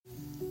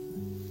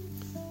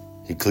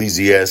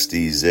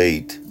Ecclesiastes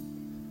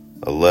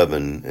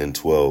 8:11 and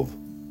 12.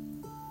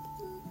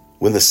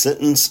 When the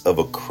sentence of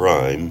a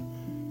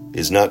crime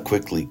is not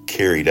quickly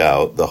carried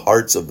out, the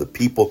hearts of the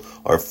people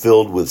are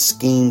filled with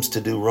schemes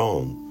to do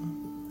wrong.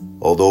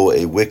 Although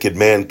a wicked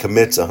man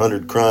commits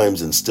 100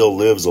 crimes and still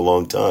lives a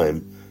long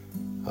time,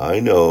 I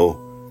know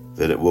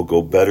that it will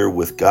go better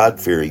with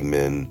God-fearing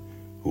men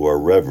who are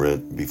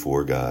reverent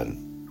before God.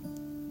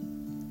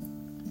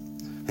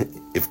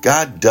 If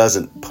God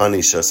doesn't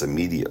punish us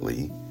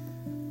immediately,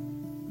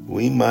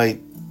 we might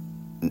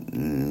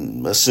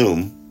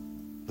assume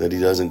that he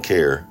doesn't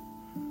care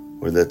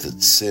or that the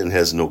sin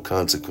has no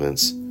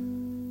consequence.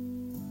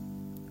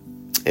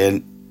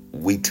 And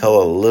we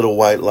tell a little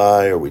white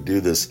lie, or we do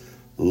this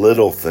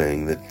little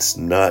thing that's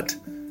not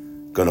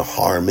going to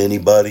harm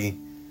anybody.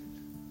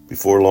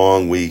 Before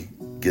long, we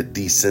get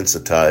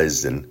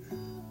desensitized and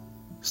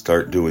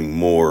start doing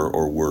more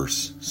or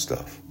worse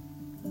stuff.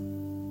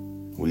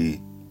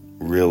 We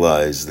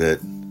realize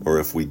that, or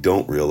if we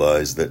don't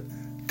realize that,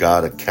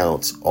 God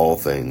accounts all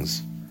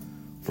things.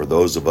 For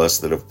those of us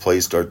that have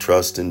placed our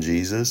trust in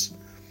Jesus,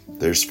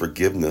 there's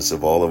forgiveness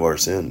of all of our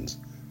sins.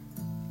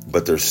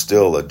 But there's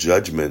still a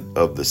judgment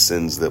of the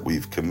sins that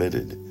we've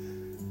committed.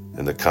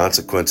 And the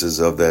consequences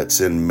of that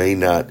sin may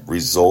not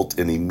result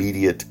in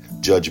immediate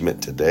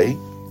judgment today,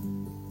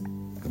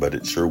 but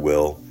it sure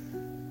will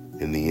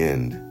in the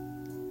end.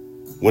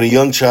 When a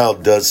young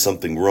child does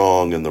something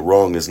wrong and the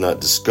wrong is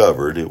not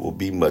discovered, it will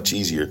be much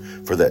easier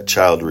for that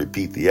child to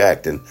repeat the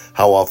act. And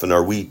how often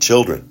are we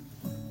children?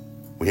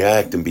 We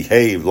act and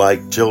behave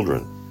like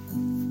children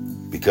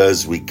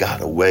because we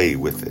got away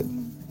with it.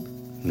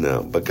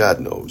 No, but God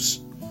knows.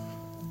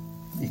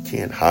 You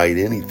can't hide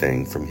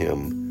anything from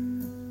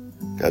him.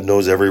 God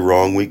knows every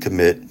wrong we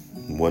commit.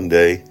 And one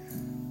day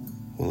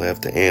we'll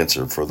have to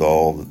answer for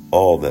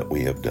all that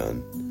we have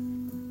done.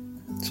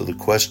 So the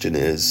question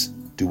is,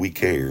 do we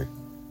care?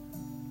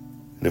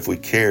 And if we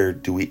care,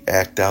 do we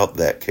act out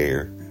that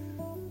care?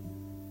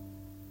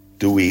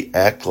 Do we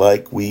act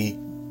like we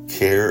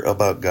care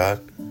about God?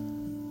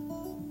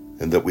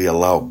 And that we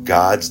allow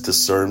God's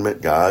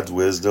discernment, God's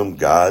wisdom,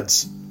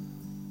 God's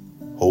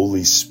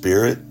Holy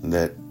Spirit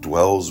that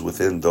dwells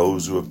within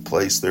those who have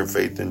placed their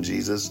faith in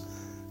Jesus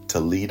to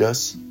lead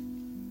us,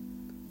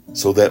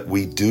 so that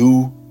we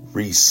do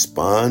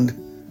respond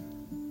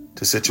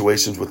to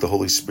situations with the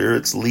Holy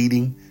Spirit's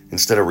leading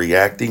instead of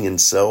reacting in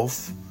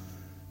self?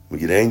 We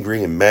get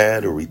angry and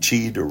mad, or we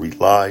cheat, or we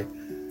lie.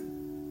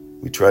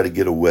 We try to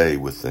get away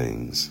with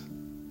things.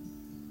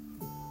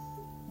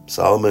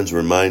 Solomon's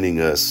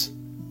reminding us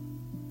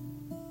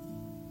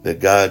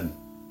that God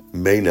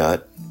may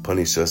not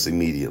punish us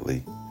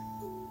immediately.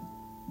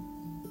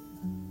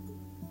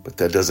 But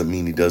that doesn't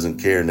mean he doesn't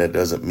care, and that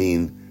doesn't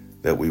mean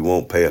that we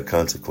won't pay a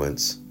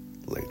consequence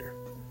later.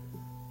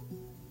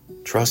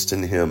 Trust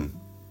in him.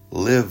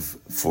 Live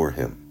for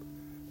him.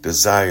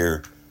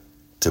 Desire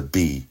to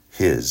be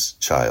his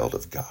child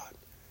of God.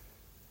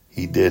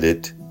 He did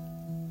it.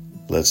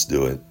 Let's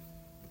do it.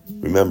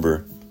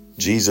 Remember,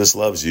 Jesus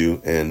loves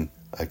you, and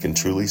I can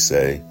truly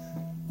say,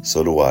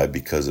 so do I,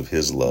 because of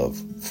his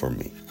love for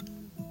me.